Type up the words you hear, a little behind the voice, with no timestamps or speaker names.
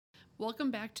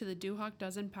Welcome back to the Duhawk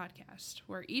Dozen podcast,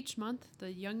 where each month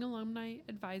the Young Alumni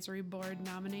Advisory Board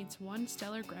nominates one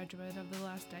stellar graduate of the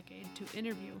last decade to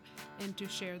interview and to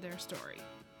share their story.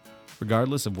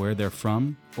 Regardless of where they're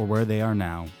from or where they are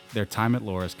now, their time at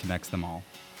Loras connects them all.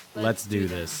 Let's do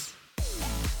this.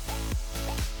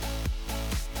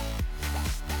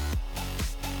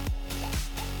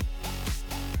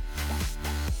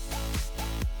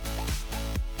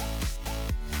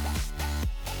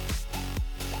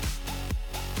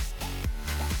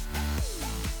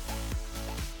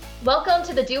 Welcome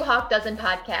to the Duhawk Dozen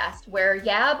podcast, where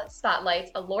YAB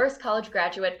spotlights a Loras College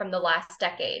graduate from the last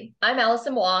decade. I'm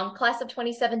Allison Wong, class of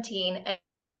 2017, and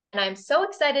I'm so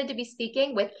excited to be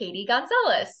speaking with Katie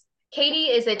Gonzales. Katie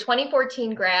is a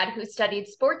 2014 grad who studied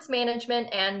sports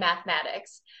management and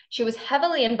mathematics. She was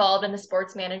heavily involved in the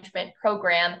sports management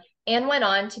program and went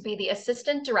on to be the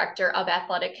assistant director of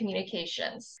athletic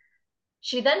communications.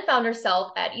 She then found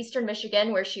herself at Eastern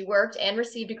Michigan, where she worked and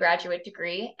received a graduate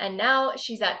degree, and now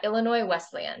she's at Illinois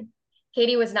Wesleyan.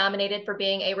 Katie was nominated for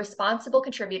being a responsible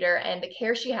contributor and the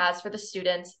care she has for the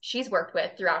students she's worked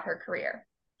with throughout her career.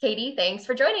 Katie, thanks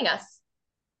for joining us.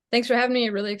 Thanks for having me.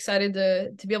 Really excited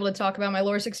to be able to talk about my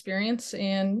Loras experience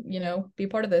and, be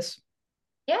part of this.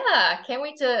 Yeah, can't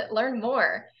wait to learn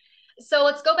more. So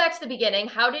let's go back to the beginning.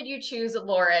 How did you choose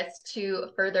Loras to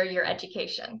further your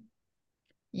education?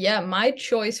 Yeah, my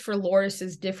choice for Loras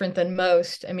is different than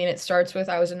most. It starts with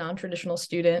I was a non-traditional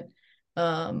student.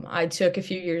 I took a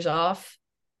few years off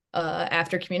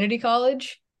after community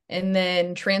college and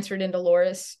then transferred into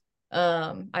Loras.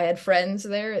 I had friends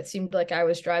there. It seemed like I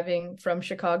was driving from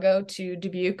Chicago to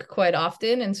Dubuque quite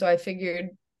often. And so I figured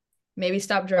maybe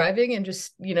stop driving and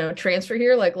just, transfer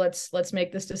here. Like, let's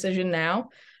make this decision now.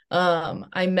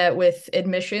 I met with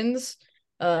admissions.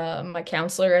 My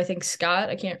counselor, I think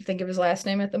Scott, I can't think of his last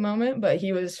name at the moment, but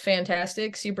he was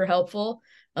fantastic, super helpful.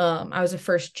 I was a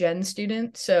first gen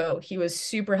student, so he was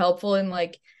super helpful in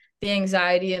like the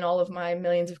anxiety and all of my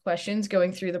millions of questions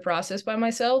going through the process by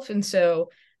myself. And so,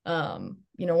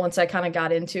 once I kind of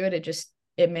got into it,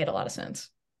 it made a lot of sense.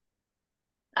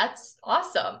 That's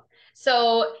awesome.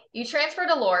 So you transferred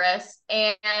to Loras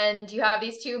and you have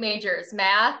these two majors,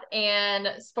 math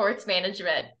and sports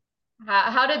management.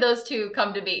 How did those two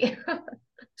come to be?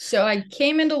 So I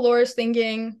came into Loras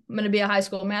thinking I'm going to be a high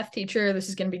school math teacher. This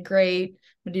is going to be great.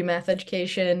 I'm going to do math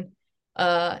education.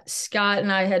 Scott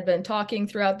and I had been talking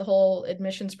throughout the whole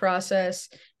admissions process,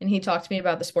 and he talked to me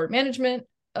about the sport management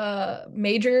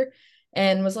major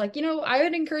and was like, I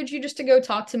would encourage you just to go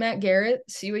talk to Matt Garrett,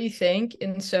 see what you think.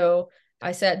 And so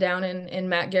I sat down in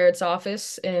Matt Garrett's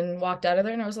office and walked out of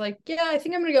there, and I was like, yeah, I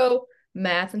think I'm going to go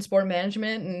math and sport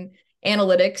management and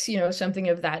analytics, something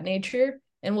of that nature,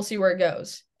 and we'll see where it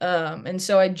goes. And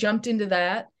so I jumped into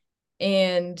that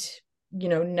and,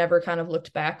 never kind of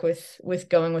looked back with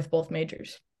going with both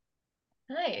majors.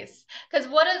 Nice. Because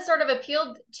what has sort of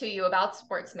appealed to you about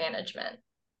sports management?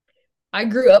 I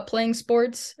grew up playing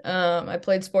sports. I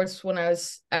played sports when I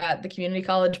was at the community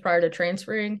college prior to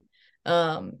transferring.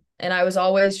 And I was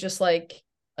always just like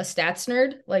a stats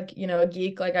nerd, like, a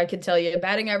geek. Like I could tell you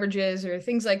batting averages or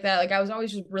things like that. Like I was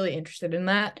always just really interested in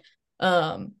that.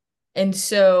 And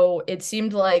so it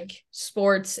seemed like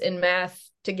sports and math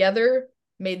together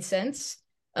made sense.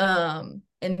 And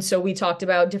so we talked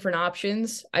about different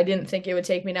options. I didn't think it would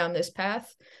take me down this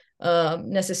path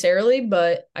necessarily,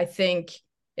 but I think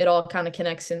it all kind of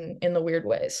connects in the weird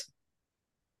ways.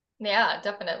 Yeah,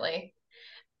 definitely.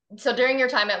 So during your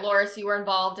time at Loras, you were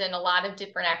involved in a lot of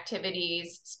different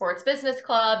activities, sports business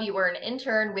club, you were an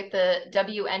intern with the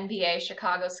WNBA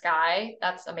Chicago Sky.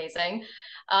 That's amazing.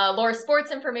 Loras Sports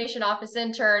Information Office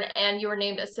intern, and you were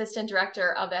named assistant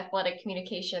director of athletic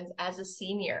communications as a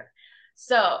senior.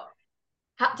 So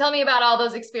tell me about all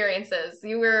those experiences.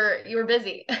 You were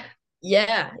busy.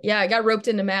 Yeah. I got roped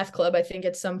into math club, I think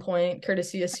at some point,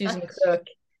 courtesy of Susan Cook.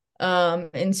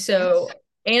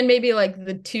 And maybe like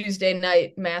the Tuesday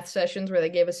night math sessions where they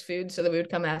gave us food so that we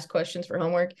would come ask questions for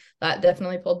homework. That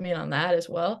definitely pulled me in on that as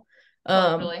well.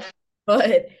 Totally.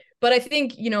 But I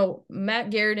think, Matt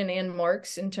Garrett and Ann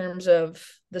Marks, in terms of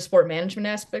the sport management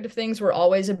aspect of things, were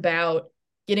always about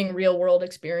getting real world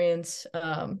experience,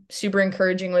 super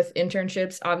encouraging with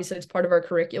internships. Obviously, it's part of our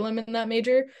curriculum in that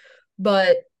major.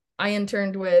 But I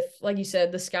interned with, like you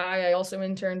said, the Sky. I also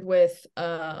interned with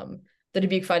the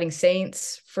Dubuque Fighting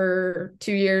Saints for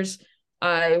 2 years.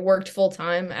 I worked full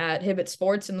time at Hibbett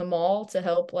Sports in the mall to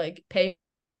help like pay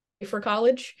for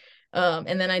college.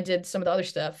 And then I did some of the other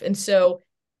stuff. And so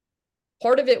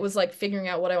part of it was like figuring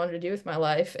out what I wanted to do with my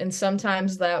life. And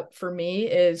sometimes that for me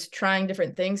is trying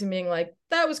different things and being like,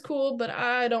 that was cool, but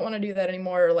I don't want to do that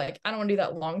anymore. Or like, I don't want to do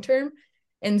that long term.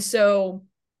 And so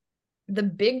the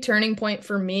big turning point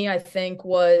for me, I think,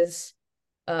 was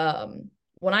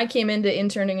when I came into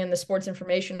interning in the sports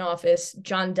information office.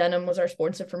 John Denham was our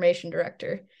sports information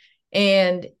director.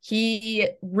 And he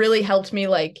really helped me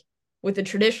like with the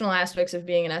traditional aspects of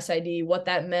being an SID, what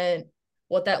that meant,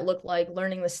 what that looked like,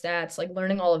 learning the stats, like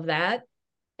learning all of that.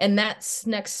 And that's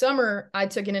next summer, I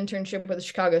took an internship with the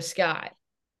Chicago Sky.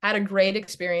 Had a great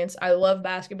experience. I love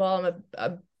basketball. I'm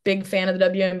a big fan of the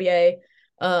WNBA.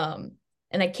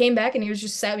 And I came back and he was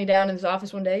just sat me down in his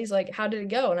office one day. He's like, how did it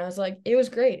go? And I was like, it was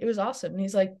great. It was awesome. And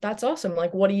he's like, that's awesome.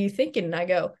 Like, what are you thinking? And I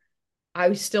go,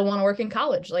 I still want to work in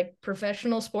college. Like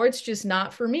professional sports, just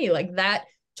not for me. Like that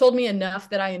told me enough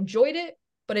that I enjoyed it,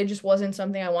 but it just wasn't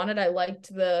something I wanted. I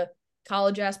liked the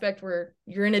college aspect where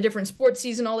you're in a different sports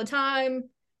season all the time.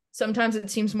 Sometimes it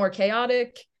seems more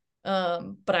chaotic,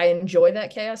 but I enjoy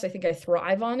that chaos. I think I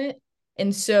thrive on it.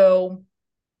 And so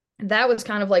that was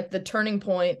kind of like the turning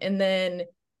point. And then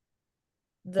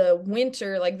the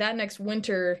winter, like that next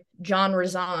winter, John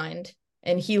resigned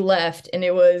and he left. And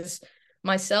it was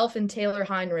myself and Taylor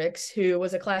Heinrichs, who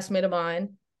was a classmate of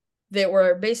mine, that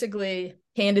were basically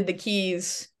handed the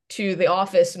keys to the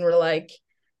office and were like,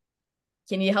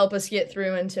 can you help us get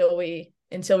through until we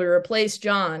replace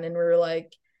John? And we were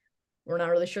like, we're not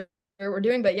really sure what we're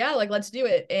doing, but yeah, like, let's do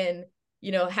it. And,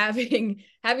 you know, having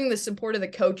the support of the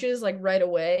coaches, like right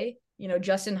away, you know,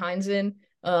 Justin Heinzen,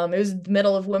 it was the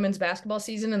middle of women's basketball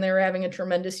season and they were having a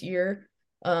tremendous year.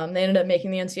 They ended up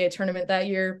making the NCAA tournament that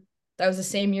year. That was the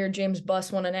same year James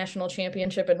Buss won a national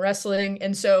championship in wrestling.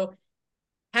 And so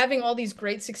having all these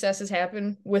great successes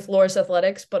happen with Loras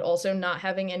Athletics, but also not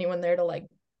having anyone there to like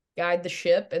guide the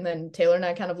ship. And then Taylor and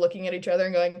I kind of looking at each other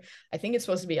and going, I think it's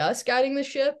supposed to be us guiding the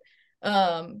ship.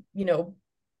 You know,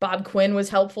 Bob Quinn was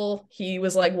helpful. He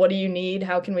was like, what do you need?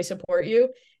 How can we support you?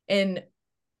 And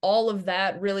all of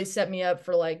that really set me up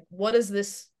for like, what does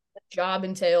this job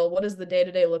entail? What does the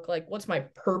day-to-day look like? What's my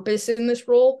purpose in this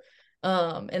role?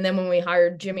 And then when we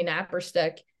hired Jimmy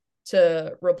Nappersteck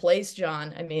to replace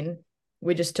John, I mean,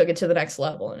 we just took it to the next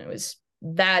level. And it was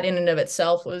that in and of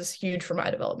itself was huge for my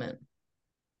development.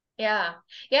 Yeah.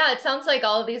 Yeah. It sounds like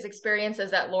all of these experiences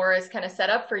that Loras kind of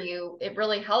set up for you, it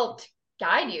really helped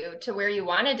guide you to where you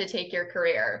wanted to take your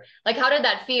career. Like, how did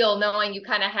that feel knowing you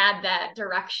kind of had that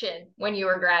direction when you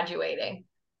were graduating?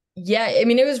 Yeah, I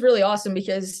mean, it was really awesome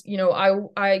because, you know,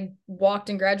 I walked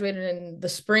and graduated in the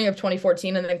spring of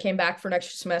 2014 and then came back for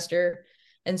next semester.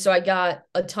 And so I got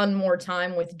a ton more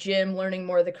time with Jim, learning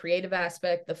more of the creative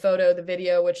aspect, the photo, the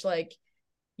video, which like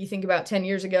you think about 10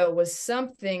 years ago was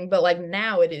something, but like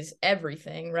now it is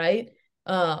everything, right?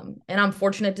 And I'm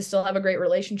fortunate to still have a great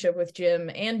relationship with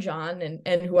Jim and John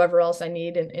and whoever else I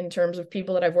need in terms of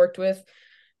people that I've worked with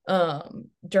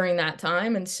during that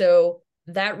time. And so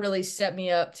that really set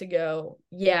me up to go,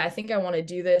 yeah, I think I want to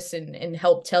do this and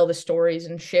help tell the stories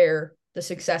and share the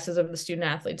successes of the student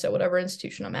athletes at whatever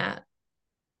institution I'm at.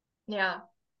 Yeah,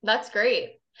 that's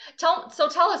great. Tell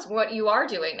us what you are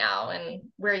doing now and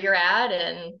where you're at.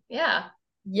 And yeah.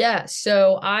 Yeah,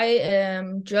 so I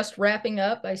am just wrapping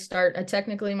up.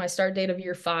 Technically my start date of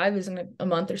year 5 is in a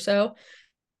month or so,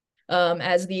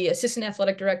 as the assistant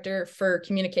athletic director for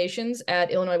communications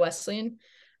at Illinois Wesleyan.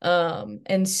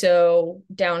 And so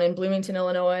down in Bloomington,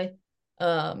 Illinois,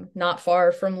 not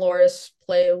far from Loras,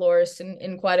 play Loras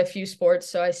in quite a few sports.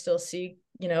 So I still see,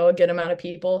 you know, a good amount of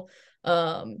people,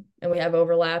 and we have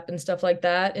overlap and stuff like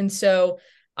that. And so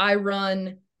I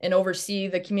run and oversee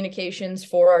the communications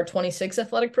for our 26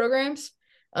 athletic programs.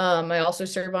 I also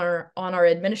serve on our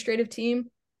administrative team.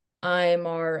 I'm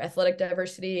our athletic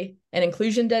diversity and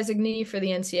inclusion designee for the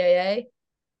NCAA.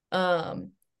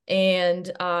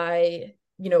 And I,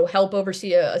 you know, help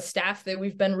oversee a staff that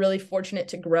we've been really fortunate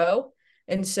to grow.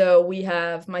 And so we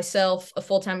have myself, a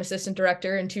full-time assistant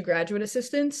director, and 2 graduate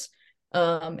assistants.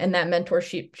 And that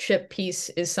mentorship piece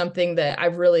is something that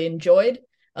I've really enjoyed,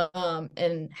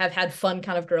 and have had fun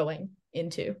kind of growing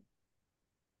into.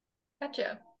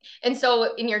 Gotcha. And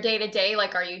so in your day-to-day,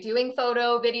 like, are you doing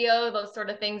photo, video, those sort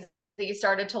of things that you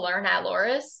started to learn at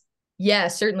Loras? Yeah,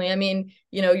 certainly. I mean,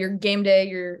 you know, your game day,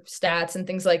 your stats and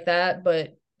things like that,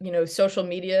 but you know, social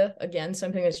media, again,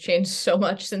 something that's changed so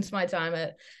much since my time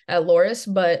at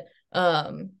Loras, but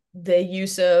the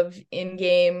use of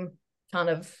in-game kind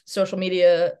of social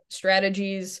media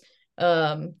strategies,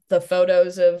 the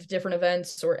photos of different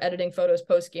events or editing photos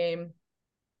post-game.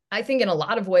 I think in a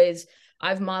lot of ways,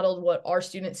 I've modeled what our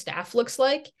student staff looks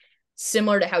like,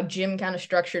 similar to how Jim kind of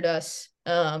structured us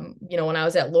when I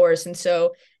was at Loras. And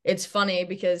so it's funny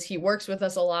because he works with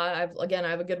us a lot. I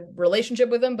have a good relationship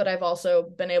with him, but I've also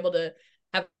been able to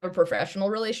have a professional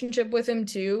relationship with him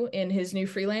too in his new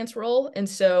freelance role. And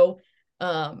so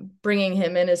bringing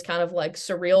him in is kind of like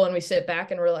surreal. And we sit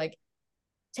back and we're like,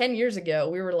 10 years ago,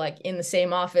 we were like in the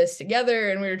same office together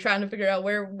and we were trying to figure out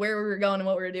where we were going and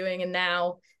what we were doing. And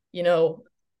now,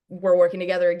 we're working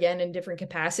together again in different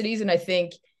capacities. And I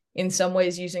think in some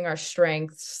ways using our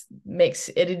strengths makes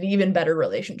it an even better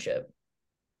relationship.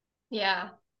 Yeah.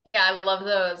 Yeah. I love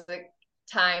those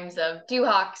times of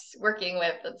Duhawks working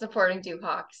with and supporting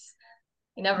Duhawks.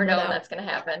 You never know when that's going to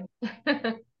happen.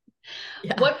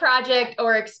 Yeah. What project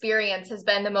or experience has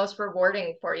been the most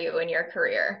rewarding for you in your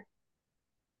career?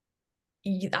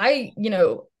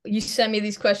 You sent me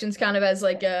these questions kind of as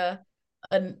like a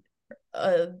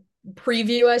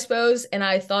preview, I suppose. And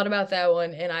I thought about that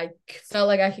one and I felt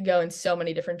like I could go in so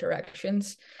many different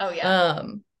directions. Oh yeah.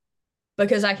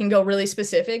 Because I can go really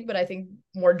specific, but I think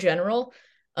more general.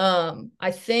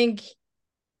 I think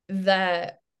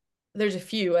that there's a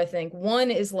few. I think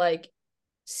one is like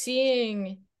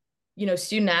seeing,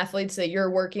 student athletes that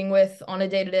you're working with on a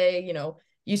day-to-day,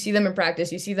 you see them in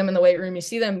practice, you see them in the weight room, you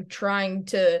see them trying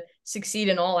to succeed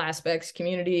in all aspects,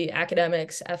 community,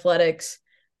 academics, athletics,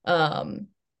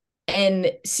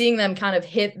 and seeing them kind of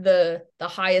hit the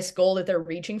highest goal that they're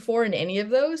reaching for in any of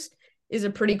those is a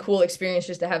pretty cool experience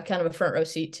just to have kind of a front row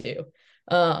seat to.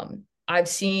 I've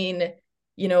seen,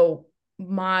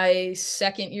 my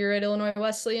second year at Illinois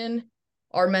Wesleyan,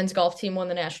 our men's golf team won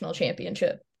the national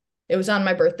championship. It was on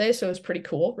my birthday, so it was pretty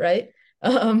cool, right?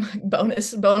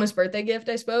 Bonus birthday gift,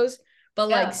 I suppose. But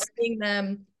like seeing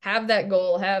them have that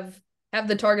goal, have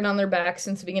the target on their back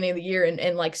since the beginning of the year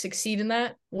and like succeed in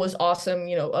that was awesome.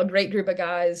 A great group of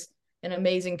guys, an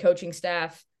amazing coaching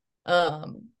staff.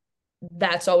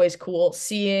 That's always cool.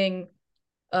 Seeing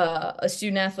a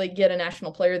student athlete get a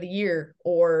national player of the year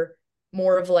or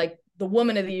more of like the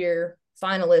woman of the year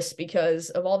finalists because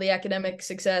of all the academic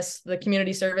success, the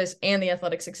community service, and the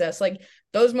athletic success. Like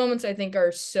those moments I think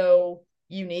are so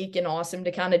unique and awesome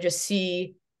to kind of just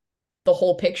see the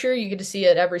whole picture. You get to see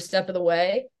it every step of the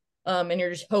way. And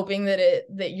you're just hoping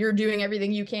that you're doing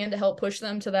everything you can to help push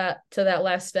them to that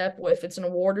last step, if it's an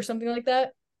award or something like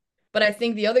that. But I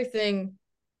think the other thing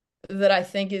that I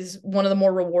think is one of the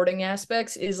more rewarding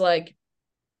aspects is like,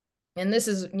 and this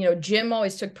is, Jim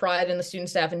always took pride in the student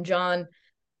staff and John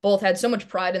both had so much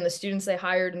pride in the students they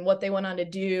hired and what they went on to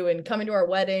do and coming to our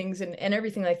weddings and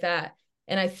everything like that.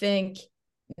 And I think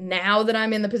now that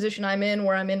I'm in the position I'm in,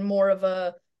 where I'm in more of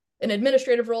an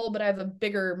administrative role, but I have a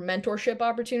bigger mentorship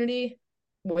opportunity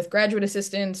with graduate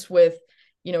assistants, with,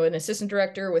 an assistant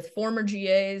director, with former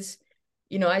GAs.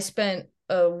 I spent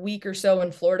a week or so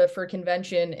in Florida for a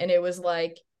convention and it was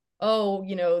like, oh,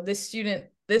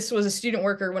 this was a student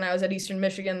worker when I was at Eastern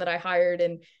Michigan that I hired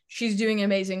and she's doing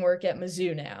amazing work at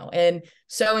Mizzou now. And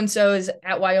so is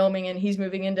at Wyoming and he's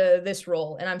moving into this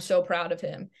role. And I'm so proud of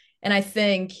him. And I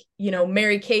think,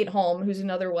 Mary Kate Holm, who's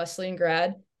another Wesleyan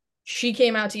grad, she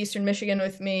came out to Eastern Michigan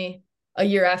with me a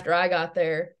year after I got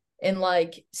there and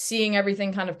like seeing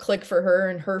everything kind of click for her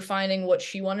and her finding what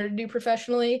she wanted to do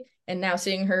professionally and now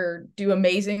seeing her do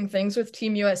amazing things with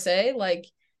Team USA, like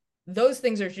those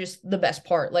things are just the best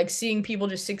part. Like seeing people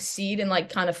just succeed and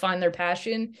like kind of find their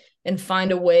passion and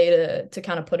find a way to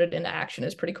kind of put it into action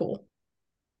is pretty cool.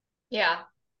 Yeah,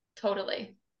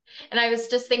 totally. And I was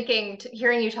just thinking,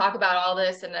 hearing you talk about all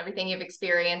this and everything you've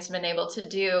experienced and been able to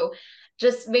do,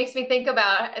 just makes me think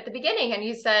about at the beginning. And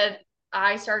you said,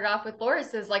 I started off with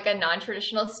Loras as like a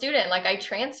non-traditional student, like I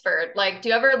transferred. Like, do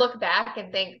you ever look back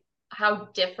and think how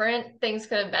different things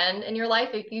could have been in your life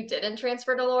if you didn't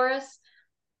transfer to Loras?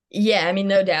 Yeah, I mean,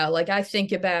 no doubt. Like I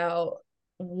think about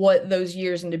what those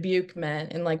years in Dubuque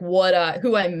meant and like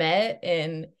who I met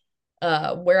and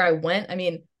where I went. I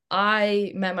mean,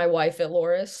 I met my wife at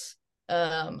Loras.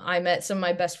 I met some of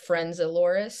my best friends at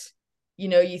Loras.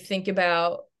 You think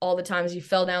about all the times you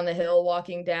fell down the hill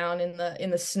walking down in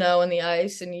the snow and the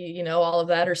ice and all of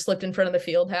that, or slipped in front of the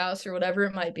field house or whatever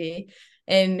it might be.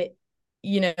 And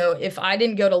if I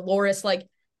didn't go to Loras,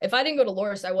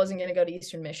 I wasn't going to go to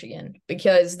Eastern Michigan,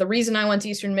 because the reason I went to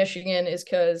Eastern Michigan is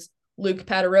because Luke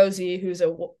Patarozzi, who's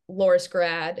a Loras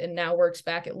grad and now works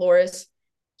back at Loras,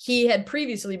 he had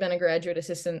previously been a graduate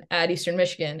assistant at Eastern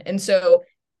Michigan. And so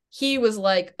he was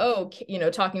like, oh,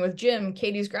 talking with Jim,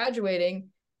 Katie's graduating.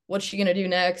 What's she going to do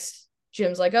next?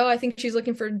 Jim's like, oh, I think she's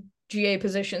looking for GA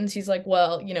positions. He's like,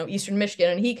 well, Eastern Michigan.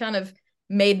 And he kind of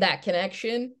made that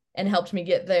connection and helped me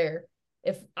get there.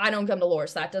 If I don't come to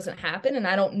Loras, that doesn't happen. And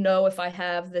I don't know if I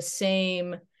have the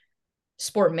same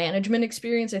sport management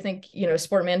experience. I think,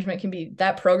 sport management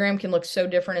that program can look so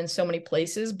different in so many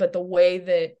places, but the way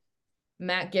that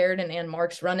Matt Garrett and Ann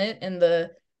Marks run it and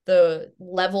the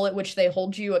level at which they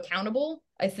hold you accountable,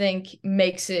 I think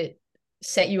makes it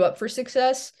set you up for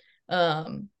success.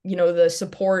 The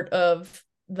support of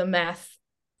the math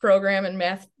program and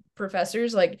math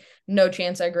professors, like no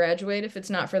chance I graduate if it's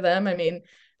not for them. I mean,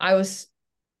 I was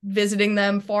visiting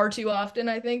them far too often,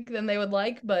 I think, than they would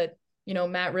like, but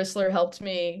Matt Rissler helped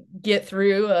me get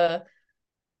through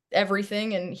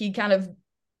everything, and he kind of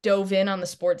dove in on the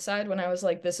sports side when I was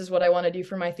like, this is what I want to do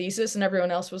for my thesis, and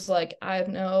everyone else was like, I have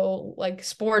no, like,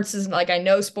 sports is like, I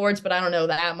know sports, but I don't know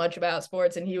that much about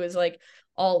sports, and he was like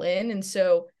all in. And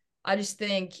so I just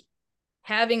think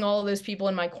having all those people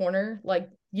in my corner, like,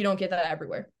 you don't get that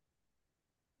everywhere.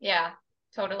 Yeah,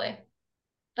 totally.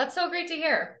 That's so great to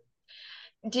hear.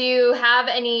 Do you have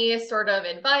any sort of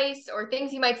advice or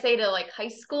things you might say to like high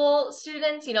school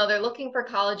students? They're looking for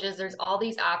colleges. There's all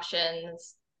these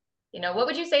options. What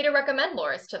would you say to recommend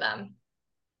Loras to them?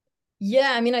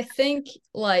 Yeah, I mean, I think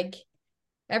like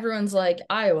everyone's like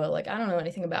Iowa, like I don't know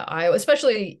anything about Iowa,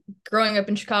 especially growing up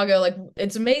in Chicago. Like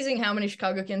it's amazing how many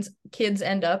Chicago kids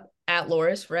end up at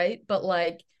Loras, right? But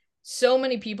like so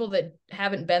many people that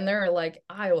haven't been there are like,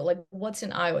 Iowa, like what's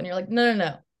in Iowa? And you're like,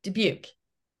 no, Dubuque.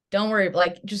 Don't worry,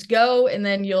 like just go and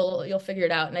then you'll figure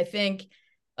it out. And I think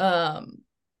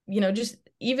just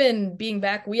even being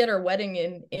back, we had our wedding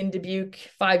in Dubuque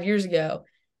 5 years ago,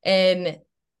 and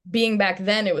being back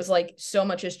then, it was like so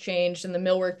much has changed in the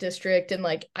Millwork district, and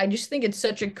like I just think it's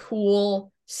such a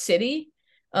cool city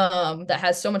that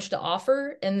has so much to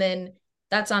offer. And then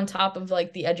that's on top of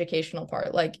like the educational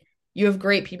part. Like you have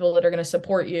great people that are going to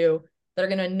support you, that are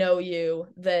going to know you,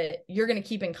 that you're going to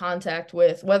keep in contact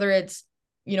with, whether it's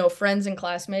friends and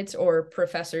classmates or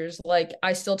professors. Like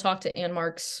I still talk to Ann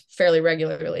Marks fairly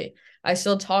regularly. I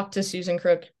still talk to Susan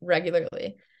Crook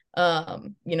regularly.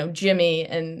 Jimmy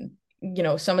and,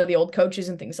 some of the old coaches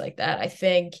and things like that. I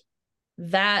think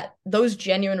that those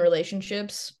genuine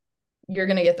relationships, you're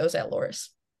going to get those at Loras.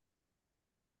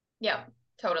 Yeah,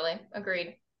 totally.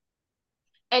 Agreed.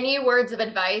 Any words of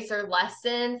advice or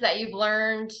lessons that you've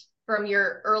learned from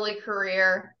your early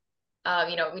career?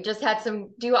 We just had some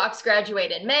Duhawks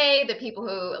graduate in May. The people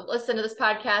who listen to this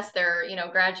podcast, they're,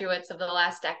 graduates of the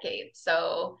last decade.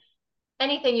 So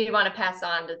anything you'd want to pass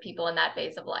on to people in that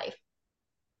phase of life?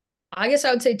 I guess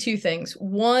I would say two things.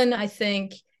 One, I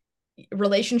think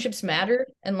relationships matter,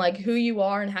 and like who you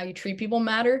are and how you treat people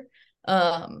matter.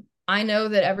 I know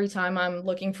that every time I'm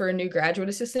looking for a new graduate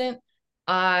assistant,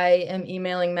 I am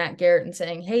emailing Matt Garrett and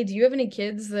saying, hey, do you have any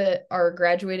kids that are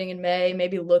graduating in May,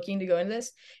 maybe looking to go into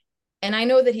this? And I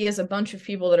know that he has a bunch of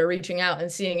people that are reaching out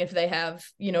and seeing if they have,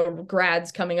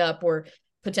 grads coming up or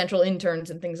potential interns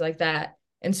and things like that.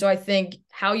 And so I think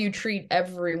how you treat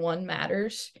everyone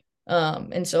matters.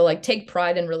 And so like take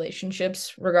pride in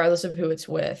relationships, regardless of who it's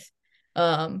with.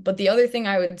 But the other thing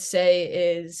I would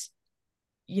say is,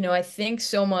 I think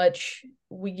so much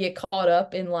we get caught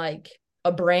up in like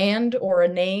a brand or a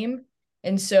name.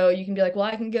 And so you can be like, well,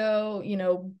 I can go,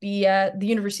 be at the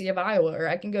University of Iowa, or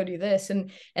I can go do this.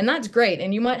 And that's great.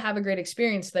 And you might have a great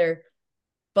experience there,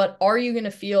 but are you going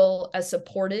to feel as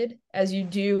supported as you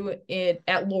do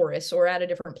at Loras or at a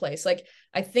different place? Like,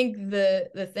 I think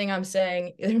the thing I'm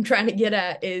trying to get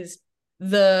at is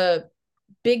the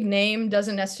big name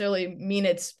doesn't necessarily mean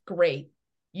it's great.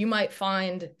 You might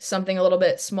find something a little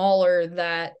bit smaller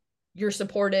that you're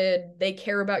supported, they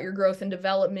care about your growth and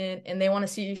development, and they want to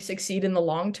see you succeed in the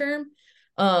long term,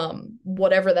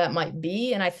 whatever that might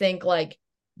be. And I think like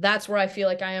that's where I feel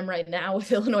like I am right now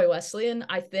with Illinois Wesleyan.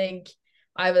 I think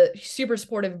I have a super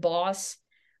supportive boss,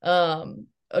 a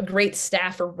great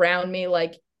staff around me.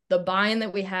 Like the buy-in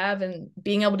that we have and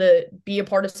being able to be a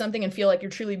part of something and feel like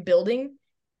you're truly building,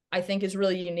 I think is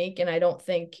really unique. And I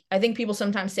think people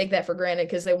sometimes take that for granted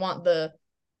because they want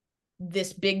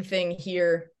this big thing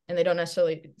here, and they don't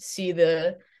necessarily see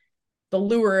the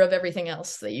lure of everything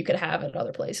else that you could have at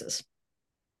other places.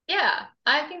 Yeah,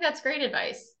 I think that's great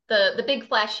advice. The big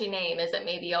flashy name isn't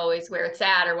maybe always where it's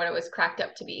at or what it was cracked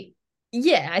up to be.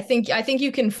 Yeah, I think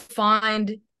you can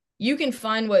find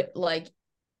what like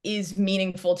is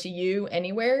meaningful to you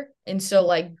anywhere. And so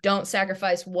like don't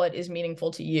sacrifice what is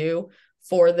meaningful to you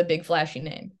for the big flashy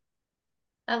name.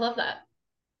 I love that.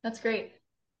 That's great.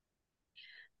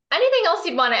 Anything else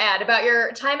you'd want to add about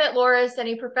your time at Loras?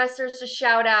 Any professors to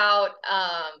shout out?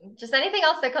 Just anything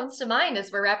else that comes to mind as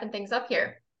we're wrapping things up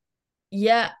here?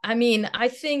 Yeah, I mean, I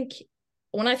think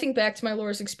when I think back to my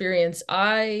Loras experience,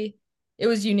 it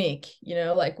was unique,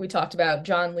 like we talked about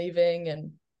John leaving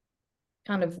and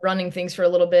kind of running things for a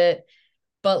little bit.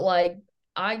 But like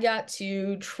I got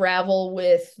to travel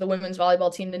with the women's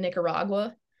volleyball team to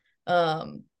Nicaragua.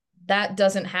 That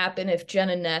doesn't happen if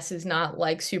Jenna Ness is not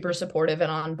like super supportive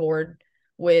and on board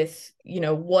with,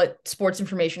 what sports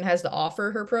information has to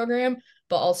offer her program,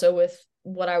 but also with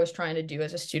what I was trying to do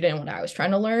as a student and what I was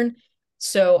trying to learn.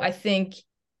 So I think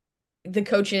the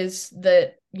coaches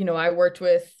that, I worked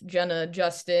with, Jenna,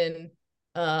 Justin,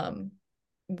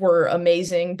 were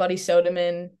amazing. Buddy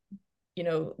Sodeman,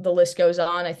 the list goes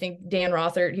on. I think Dan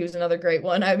Rothert, he was another great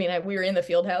one. I mean, we were in the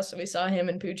field house, so we saw him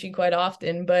and Poochie quite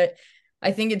often, but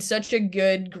I think it's such a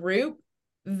good group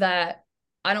that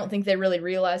I don't think they really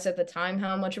realized at the time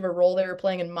how much of a role they were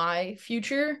playing in my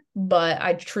future, but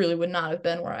I truly would not have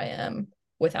been where I am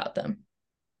without them.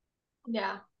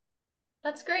 Yeah,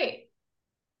 that's great.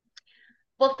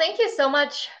 Well, thank you so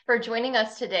much for joining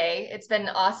us today. It's been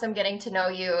awesome getting to know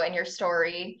you and your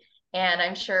story, and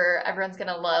I'm sure everyone's going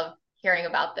to love hearing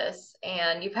about this.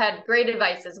 And you've had great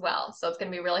advice as well, so it's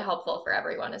going to be really helpful for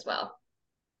everyone as well.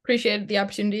 Appreciate the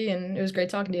opportunity, and it was great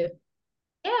talking to you.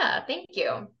 Yeah, thank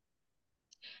you.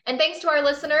 And thanks to our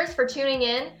listeners for tuning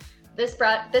in. This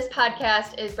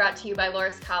podcast is brought to you by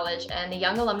Loras College and the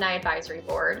Young Alumni Advisory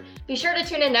Board. Be sure to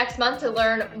tune in next month to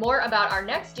learn more about our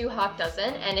next Duhawk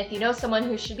Dozen, and if you know someone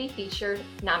who should be featured,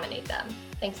 nominate them.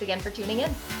 Thanks again for tuning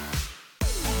in.